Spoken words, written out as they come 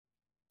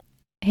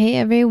Hey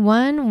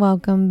everyone,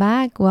 welcome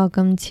back.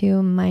 Welcome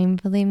to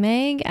Mindfully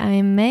Meg.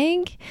 I'm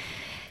Meg.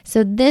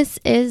 So this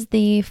is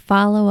the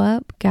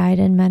follow-up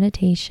guided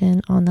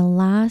meditation on the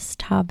last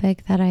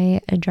topic that I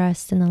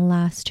addressed in the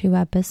last two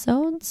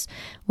episodes,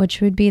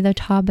 which would be the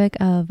topic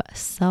of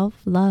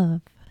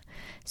self-love.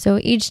 So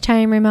each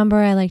time, remember,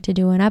 I like to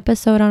do an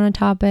episode on a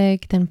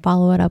topic, then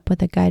follow it up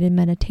with a guided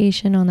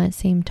meditation on that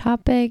same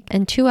topic.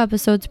 And 2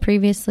 episodes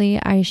previously,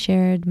 I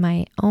shared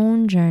my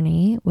own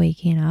journey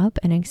waking up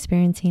and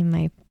experiencing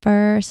my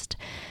first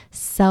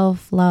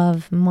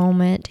self-love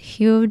moment.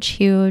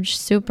 Huge,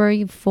 super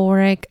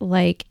euphoric,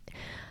 like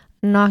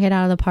knock it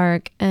out of the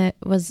park. It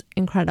was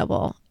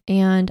incredible.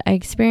 And I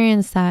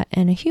experienced that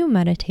in a Hue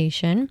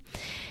meditation.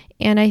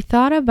 And I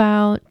thought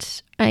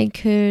about I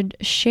could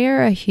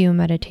share a Hue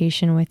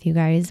meditation with you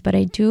guys, but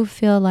I do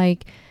feel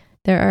like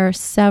there are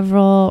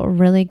several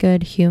really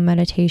good Hue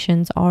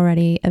meditations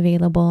already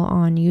available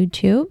on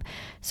YouTube.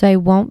 So I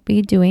won't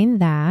be doing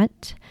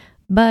that,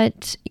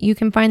 but you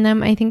can find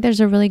them. I think there's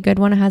a really good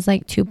one. It has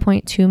like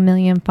 2.2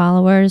 million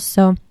followers.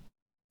 So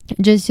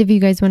just if you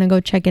guys want to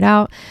go check it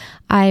out,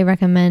 I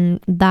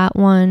recommend that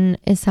one.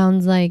 It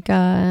sounds like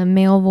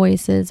male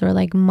voices or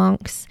like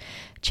monks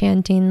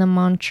chanting the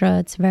mantra.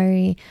 It's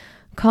very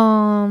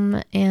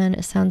calm and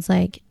it sounds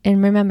like,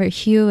 and remember,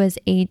 Hue is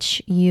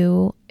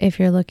H-U. If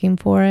you're looking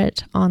for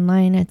it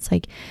online, it's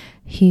like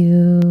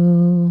Hue,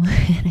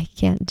 and I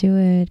can't do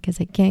it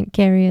because I can't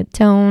carry a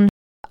tone.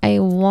 I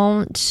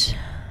won't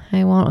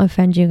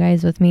offend you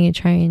guys with me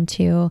trying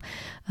to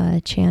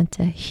chant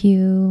a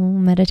Hue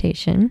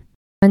meditation.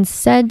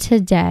 Instead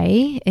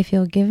today, if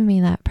you'll give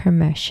me that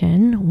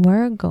permission,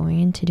 we're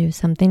going to do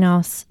something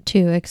else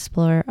to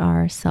explore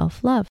our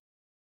self-love.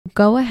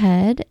 Go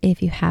ahead,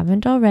 if you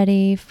haven't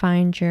already,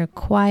 find your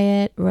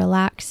quiet,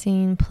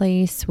 relaxing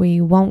place where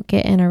you won't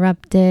get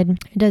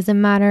interrupted. It doesn't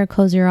matter,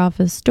 close your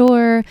office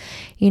door.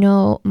 You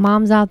know,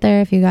 moms out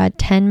there, if you got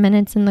 10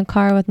 minutes in the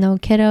car with no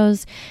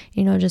kiddos,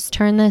 just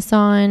turn this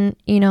on,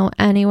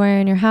 anywhere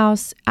in your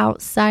house,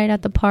 outside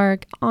at the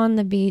park, on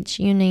the beach,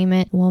 you name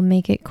it. We'll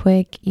make it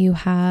quick. You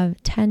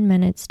have 10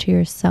 minutes to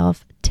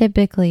yourself,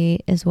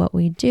 typically is what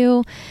we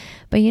do.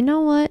 But you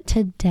know what?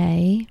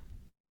 Today,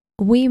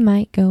 we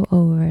might go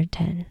over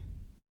 10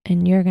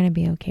 and you're going to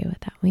be okay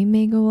with that. We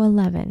may go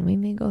 11. We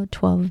may go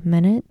 12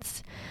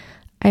 minutes.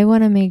 I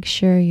want to make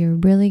sure you're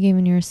really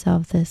giving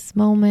yourself this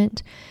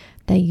moment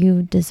that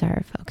you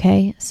deserve,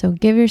 okay? So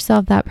give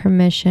yourself that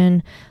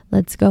permission.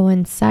 Let's go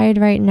inside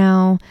right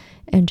now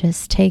and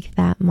just take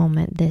that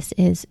moment. This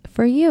is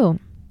for you.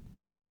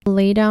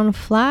 Lay down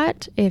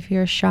flat if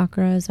your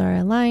chakras are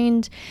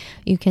aligned.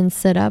 You can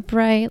sit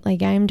upright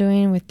like I'm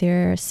doing with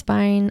your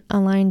spine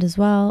aligned as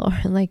well,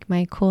 or like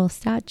my cool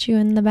statue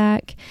in the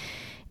back.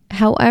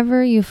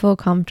 However you feel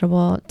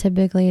comfortable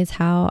typically is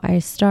how I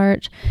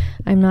start.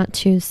 I'm not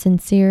too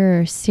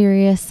sincere or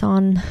serious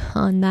on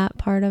that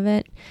part of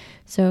it.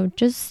 So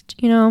just,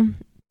 do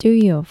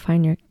you.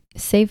 Find your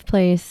safe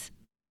place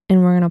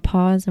and we're going to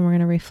pause and we're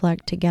going to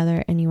reflect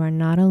together, and you are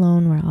not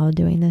alone. We're all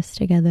doing this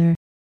together.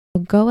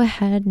 So go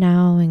ahead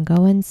now and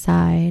go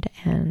inside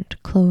and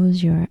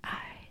close your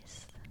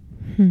eyes.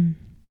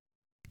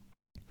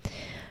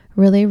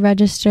 Really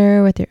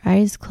register with your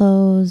eyes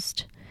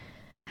closed.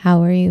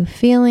 How are you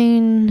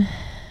feeling?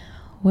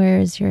 Where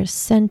is your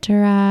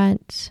center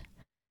at?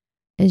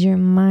 Is your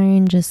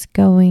mind just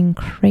going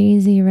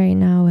crazy right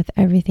now with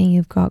everything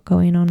you've got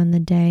going on in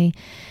the day?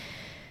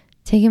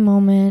 Take a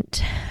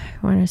moment.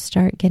 We're going to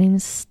start getting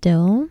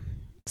still.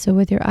 So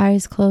with your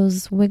eyes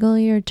closed, wiggle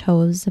your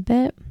toes a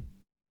bit.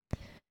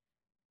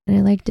 And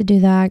I like to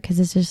do that because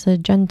it's just a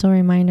gentle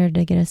reminder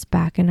to get us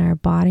back in our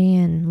body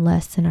and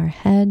less in our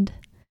head.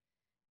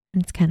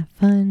 And it's kind of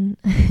fun.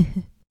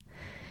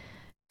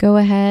 Go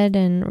ahead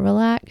and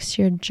relax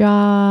your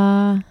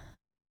jaw,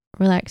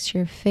 relax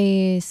your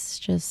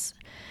face.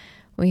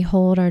 We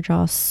hold our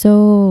jaw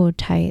so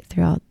tight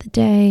throughout the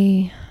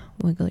day.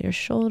 Wiggle your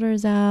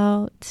shoulders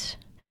out.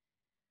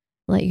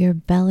 Let your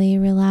belly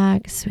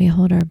relax. We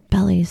hold our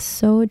belly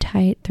so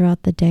tight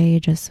throughout the day,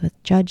 just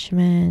with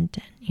judgment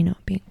and,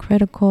 being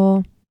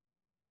critical.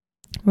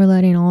 We're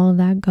letting all of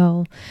that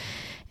go.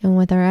 And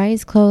with our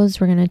eyes closed,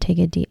 we're going to take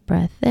a deep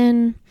breath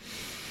in.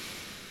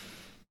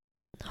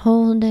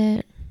 Hold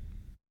it.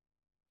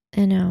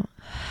 And out.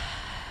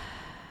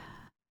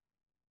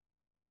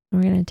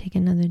 We're going to take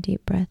another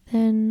deep breath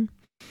in.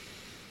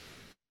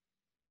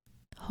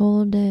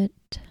 Hold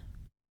it.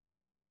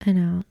 And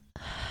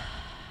out.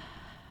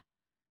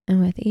 And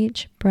with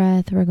each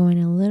breath, we're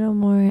going a little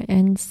more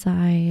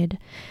inside,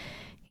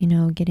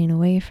 getting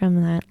away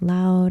from that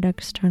loud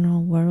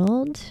external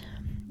world.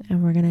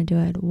 And we're going to do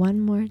it one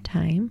more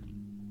time.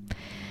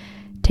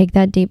 Take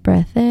that deep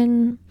breath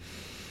in.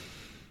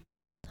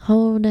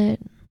 Hold it.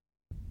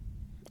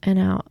 And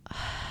out.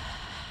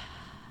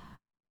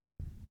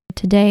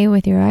 Today,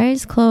 with your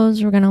eyes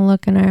closed, we're going to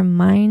look in our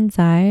mind's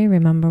eye.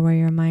 Remember where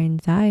your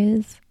mind's eye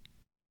is.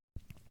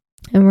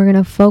 And we're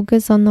going to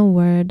focus on the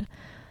word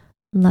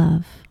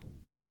love.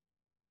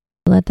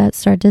 Let that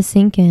start to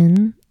sink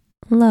in.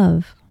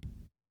 Love.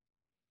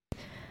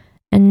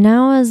 And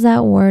now as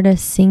that word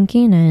is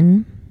sinking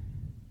in,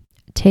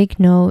 take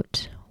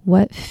note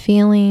what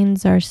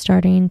feelings are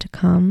starting to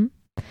come,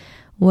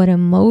 what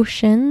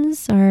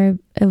emotions are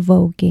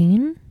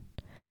evoking,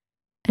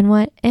 and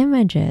what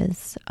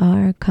images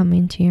are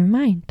coming to your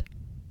mind.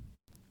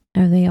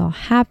 Are they all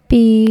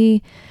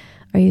happy?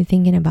 Are you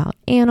thinking about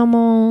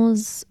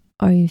animals?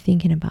 Are you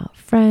thinking about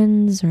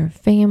friends or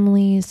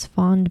families,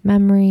 fond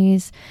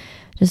memories?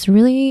 Just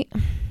really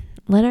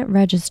let it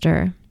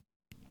register.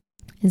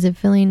 Is it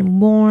feeling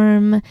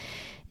warm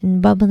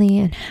and bubbly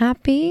and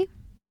happy?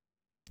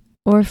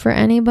 Or for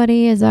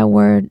anybody, is that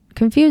word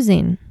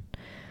confusing?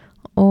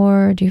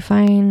 Or do you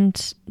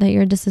find that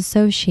you're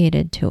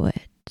disassociated to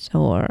it?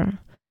 Or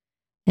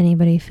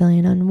anybody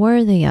feeling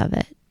unworthy of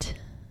it?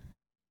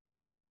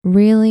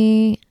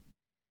 Really,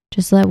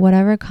 just let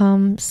whatever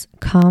comes.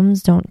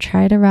 Don't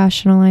try to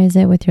rationalize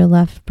it with your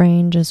left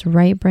brain. Just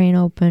right brain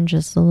open.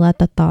 Just let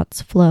the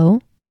thoughts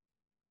flow.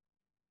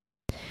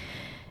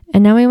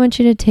 And now I want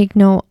you to take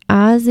note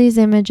as these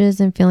images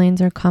and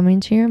feelings are coming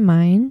to your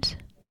mind.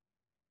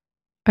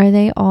 Are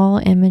they all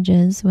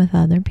images with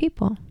other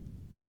people?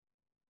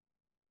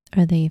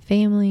 Are they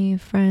family,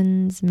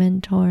 friends,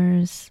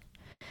 mentors,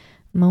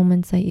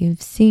 moments that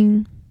you've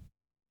seen?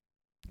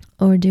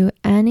 Or do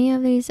any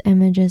of these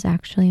images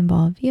actually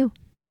involve you?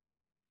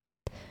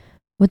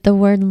 With the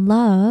word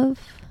love,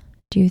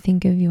 do you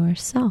think of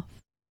yourself?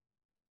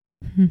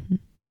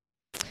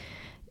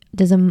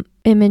 Does an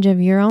image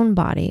of your own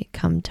body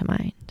come to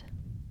mind?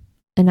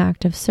 An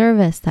act of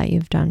service that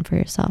you've done for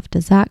yourself,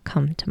 does that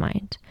come to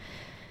mind?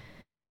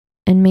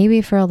 And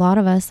maybe for a lot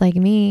of us, like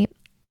me,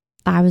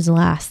 I was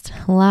last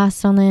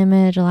on the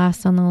image,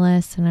 last on the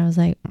list. And I was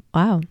like,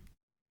 wow,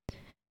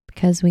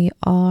 because we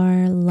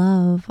are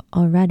love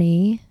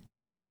already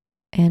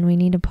and we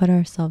need to put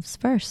ourselves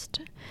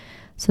first.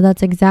 So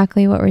that's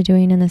exactly what we're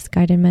doing in this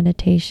guided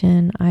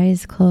meditation.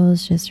 Eyes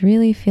closed, just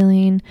really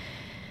feeling,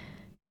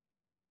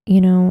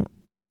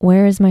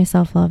 where is my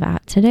self-love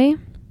at today?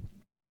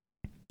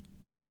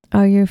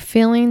 Are your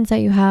feelings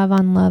that you have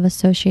on love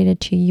associated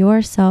to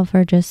yourself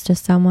or just to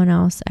someone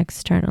else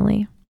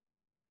externally?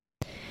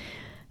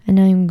 And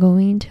I'm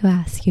going to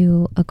ask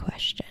you a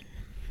question.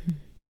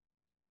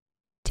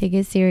 Take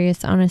it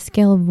serious on a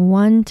scale of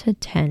 1 to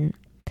 10.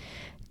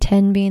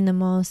 10 being the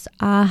most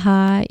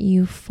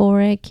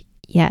euphoric,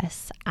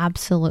 yes,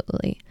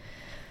 absolutely.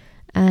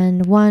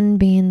 And 1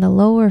 being the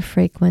lower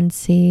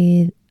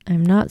frequency,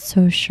 I'm not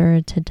so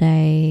sure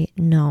today,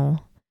 no.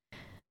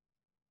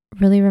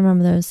 Really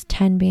remember those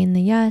 10 being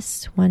the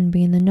yes, 1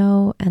 being the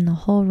no, and the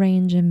whole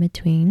range in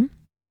between.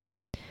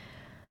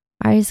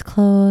 Eyes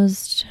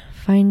closed,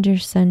 find your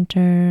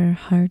center,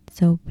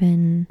 hearts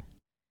open.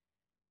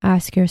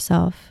 Ask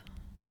yourself,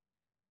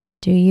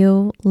 do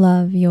you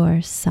love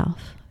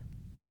yourself?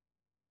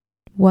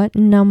 What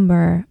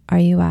number are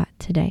you at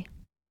today?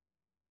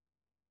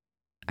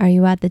 Are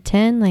you at the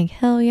 10? Like,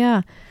 hell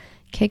yeah,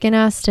 kicking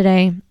ass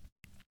today.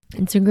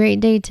 It's a great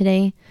day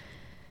today.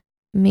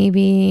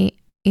 Maybe,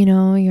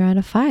 you're at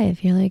a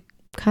 5. You're like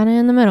kind of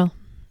in the middle,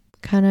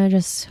 kind of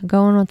just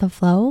going with the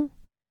flow.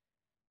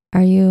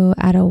 Are you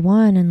at a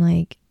 1 and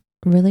like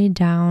really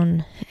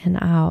down and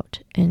out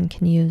and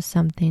can use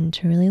something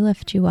to really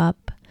lift you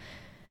up?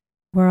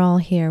 We're all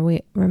here.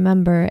 We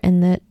remember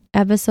in the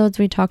episodes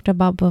we talked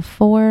about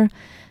before,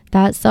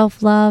 that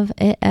self-love,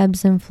 it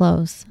ebbs and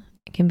flows.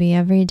 It can be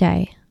every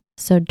day.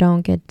 So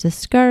don't get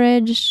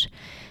discouraged.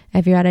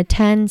 If you're at a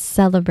 10,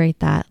 celebrate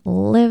that.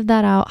 Live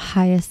that out,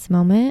 highest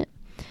moment.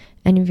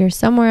 And if you're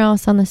somewhere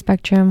else on the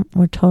spectrum,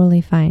 we're totally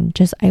fine.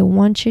 Just, I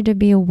want you to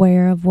be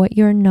aware of what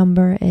your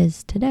number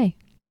is today.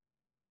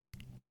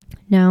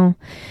 Now,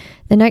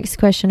 the next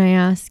question I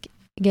ask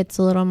gets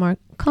a little more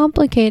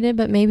complicated,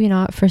 but maybe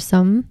not for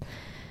some.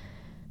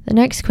 The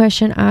next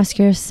question, ask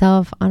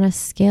yourself on a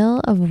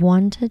scale of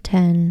 1 to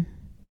 10,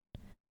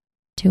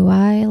 do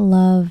I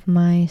love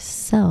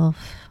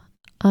myself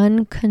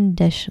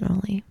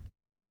unconditionally?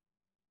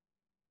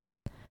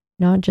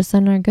 Not just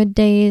on our good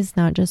days,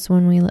 not just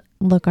when we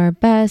look our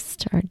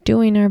best or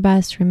doing our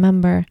best.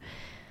 Remember,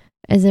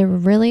 is it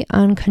really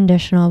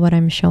unconditional what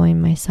I'm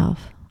showing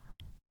myself?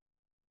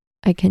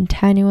 I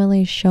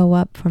continually show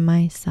up for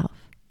myself.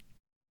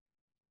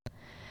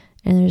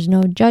 And there's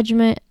no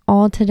judgment.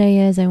 All today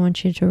is I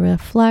want you to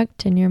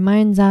reflect in your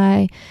mind's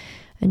eye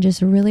and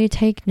just really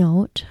take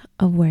note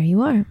of where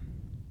you are.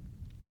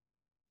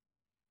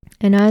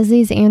 And as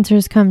these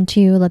answers come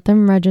to you, let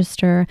them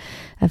register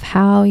of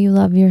how you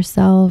love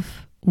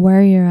yourself,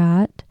 where you're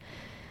at.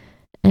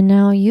 And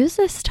now use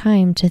this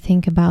time to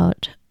think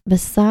about,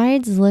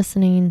 besides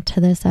listening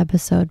to this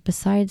episode,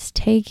 besides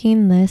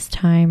taking this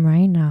time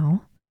right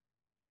now,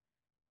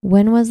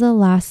 when was the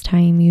last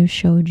time you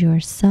showed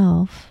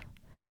yourself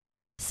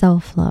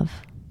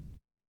self-love?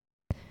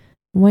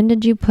 When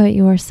did you put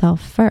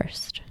yourself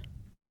first?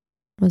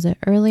 Was it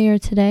earlier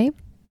today?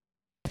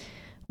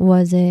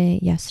 Was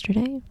it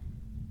yesterday?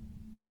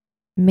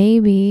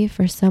 Maybe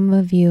for some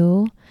of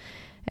you,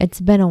 it's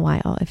been a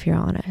while, if you're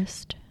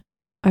honest.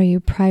 Are you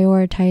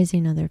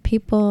prioritizing other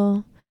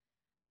people?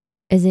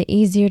 Is it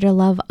easier to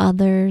love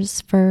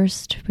others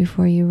first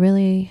before you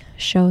really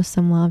show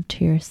some love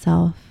to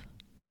yourself?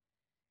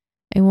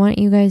 I want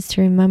you guys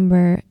to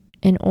remember,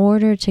 in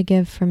order to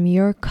give from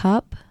your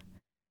cup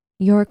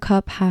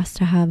has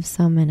to have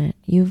some in it.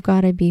 You've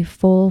got to be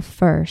full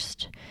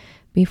first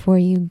before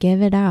you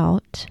give it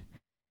out,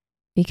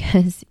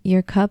 because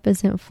your cup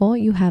isn't full,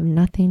 you have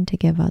nothing to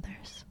give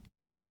others.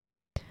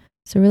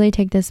 So really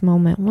take this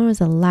moment. When was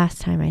the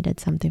last time I did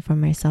something for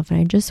myself? And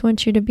I just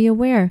want you to be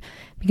aware,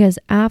 because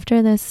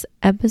after this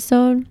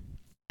episode,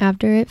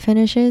 after it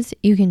finishes,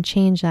 you can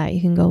change that.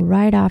 You can go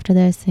right after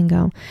this and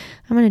go,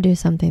 I'm going to do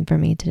something for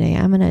me today.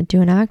 I'm going to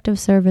do an act of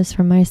service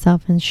for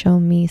myself and show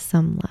me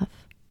some love.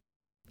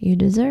 You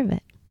deserve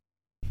it.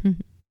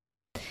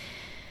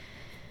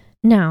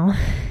 Now,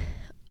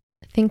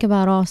 think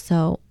about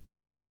also,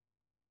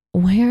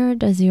 where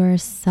does your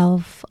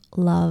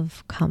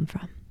self-love come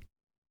from?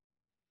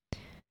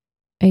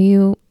 Are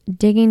you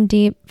digging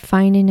deep,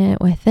 finding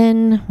it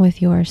within,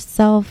 with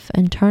yourself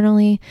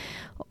internally?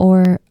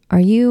 Or are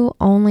you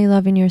only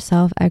loving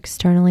yourself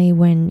externally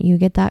when you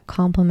get that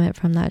compliment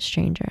from that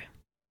stranger?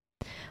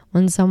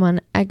 When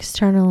someone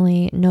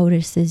externally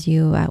notices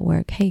you at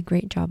work, hey,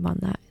 great job on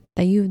that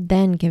you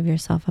then give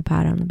yourself a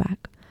pat on the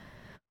back?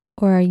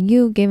 Or are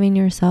you giving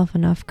yourself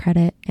enough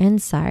credit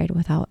inside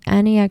without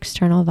any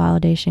external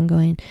validation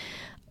going,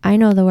 I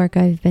know the work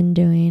I've been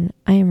doing.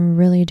 I am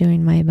really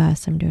doing my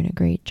best. I'm doing a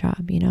great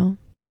job, And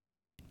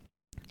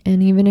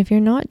even if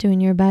you're not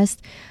doing your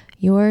best,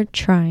 you're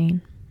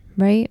trying,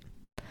 right?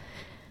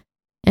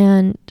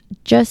 And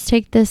just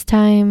take this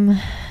time,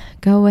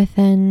 go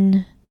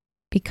within,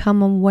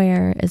 become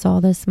aware, is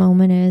all this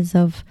moment is,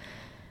 of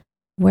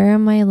where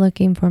am I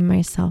looking for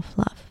my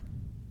self-love?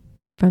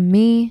 From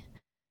me,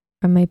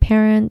 from my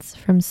parents,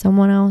 from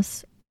someone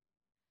else?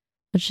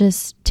 Let's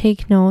just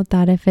take note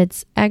that if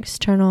it's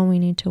external, we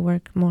need to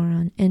work more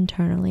on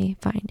internally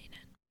finding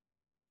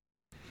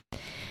it.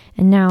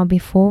 And now,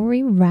 before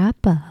we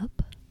wrap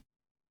up,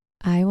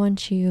 I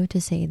want you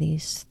to say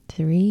these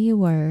 3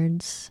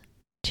 words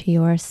to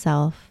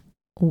yourself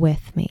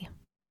with me.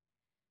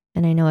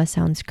 And I know it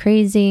sounds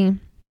crazy.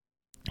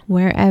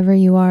 Wherever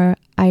you are,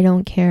 I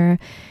don't care.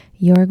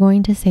 You're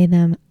going to say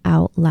them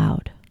out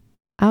loud.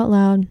 Out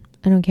loud.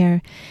 I don't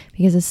care,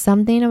 because it's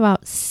something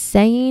about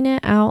saying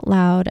it out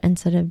loud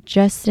instead of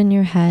just in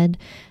your head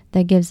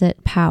that gives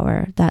it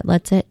power, that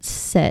lets it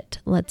sit,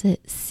 lets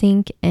it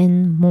sink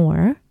in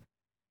more.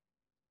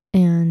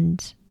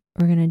 And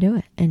we're going to do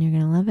it, and you're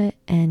going to love it,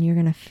 and you're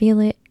going to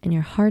feel it, and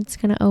your heart's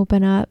going to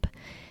open up,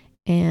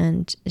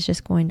 and it's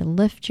just going to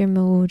lift your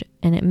mood.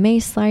 And it may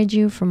slide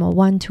you from a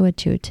 1 to a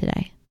 2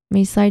 today. It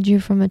may slide you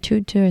from a 2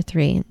 to a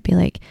 3 and be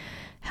like,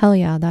 hell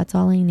yeah, that's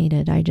all I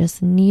needed. I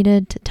just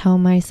needed to tell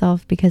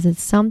myself, because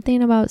it's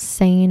something about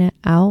saying it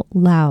out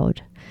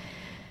loud.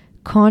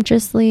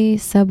 Consciously,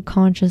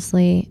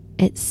 subconsciously,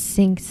 it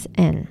sinks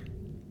in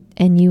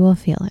and you will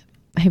feel it.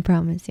 I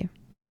promise you.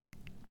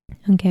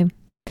 Okay,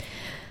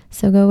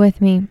 so go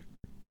with me.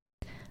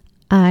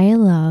 I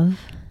love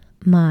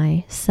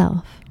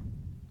myself.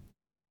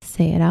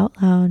 Say it out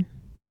loud.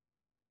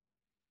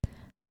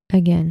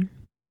 Again,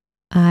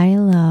 I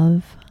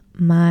love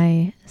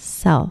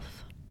myself.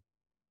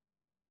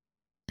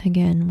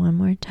 Again, one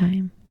more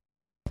time.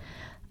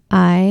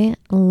 I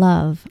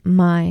love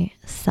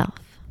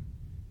myself.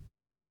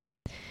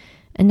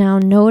 And now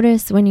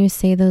notice when you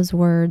say those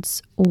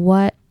words,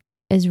 what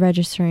is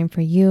registering for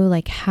you?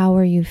 Like, how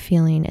are you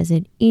feeling? Is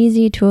it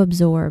easy to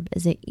absorb?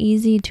 Is it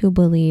easy to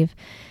believe?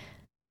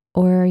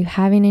 Or are you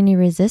having any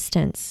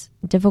resistance?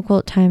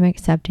 Difficult time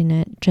accepting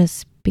it?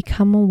 Just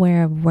become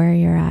aware of where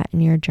you're at in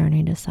your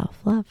journey to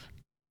self-love.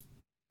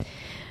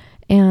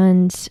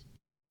 And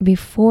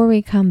before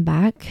we come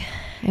back,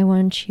 I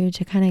want you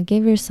to kind of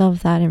give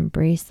yourself that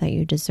embrace that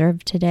you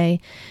deserve today.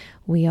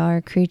 We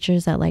are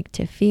creatures that like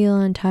to feel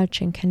and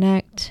touch and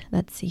connect.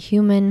 That's the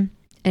human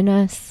in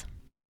us.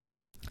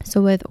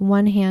 So with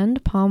one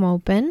hand, palm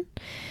open,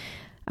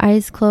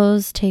 eyes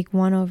closed, take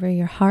one over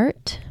your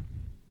heart.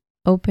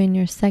 Open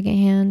your second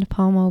hand,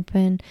 palm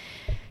open.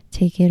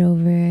 Take it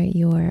over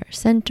your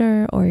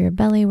center or your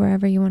belly,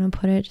 wherever you want to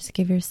put it. Just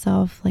give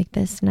yourself like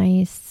this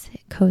nice,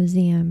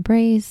 cozy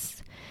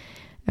embrace.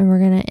 And we're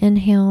going to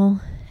inhale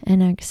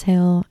and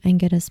exhale and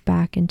get us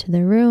back into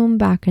the room,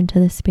 back into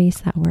the space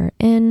that we're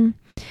in.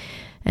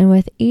 And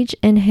with each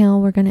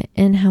inhale, we're going to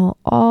inhale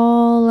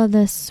all of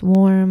this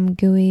warm,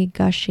 gooey,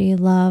 gushy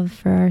love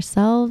for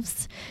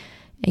ourselves.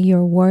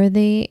 You're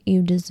worthy.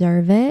 You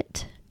deserve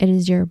it. It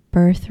is your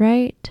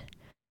birthright.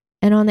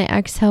 And on the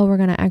exhale, we're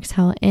going to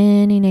exhale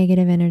any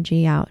negative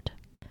energy out.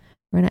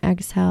 We're going to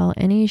exhale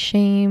any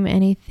shame,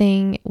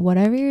 anything,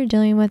 whatever you're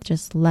dealing with,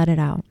 just let it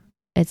out.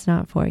 It's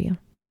not for you.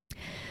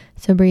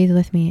 So breathe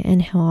with me.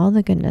 Inhale all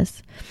the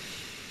goodness.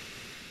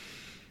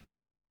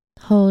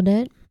 Hold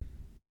it.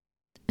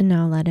 And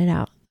now let it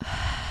out.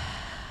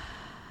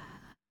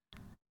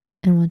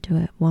 And we'll do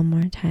it one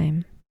more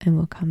time and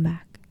we'll come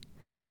back.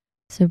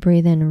 So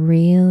breathe in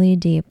really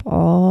deep,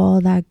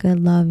 all that good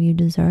love you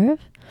deserve.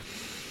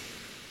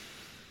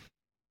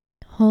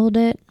 Hold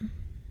it.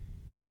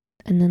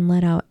 And then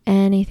let out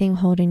anything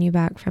holding you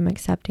back from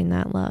accepting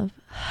that love.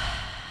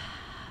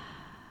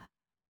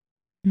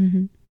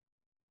 And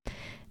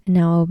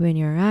now open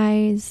your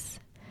eyes.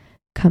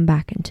 Come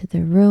back into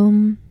the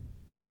room.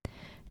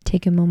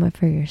 Take a moment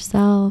for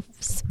yourself.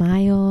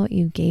 Smile.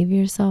 You gave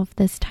yourself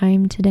this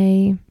time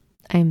today.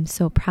 I'm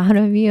so proud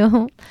of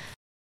you.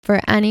 For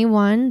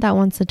anyone that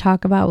wants to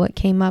talk about what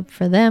came up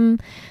for them,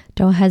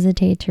 don't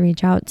hesitate to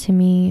reach out to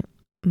me.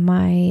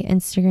 My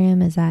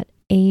Instagram is at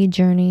A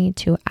Journey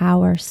to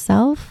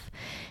Ourself,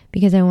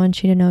 because I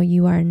want you to know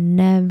you are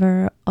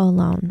never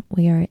alone.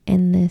 We are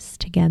in this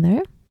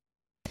together.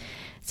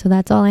 So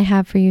that's all I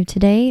have for you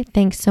today.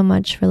 Thanks so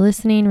much for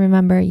listening.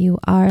 Remember, you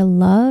are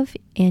love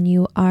and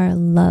you are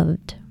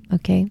loved.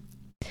 Okay?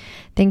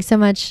 Thanks so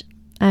much.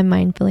 I'm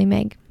Mindfully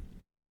Meg.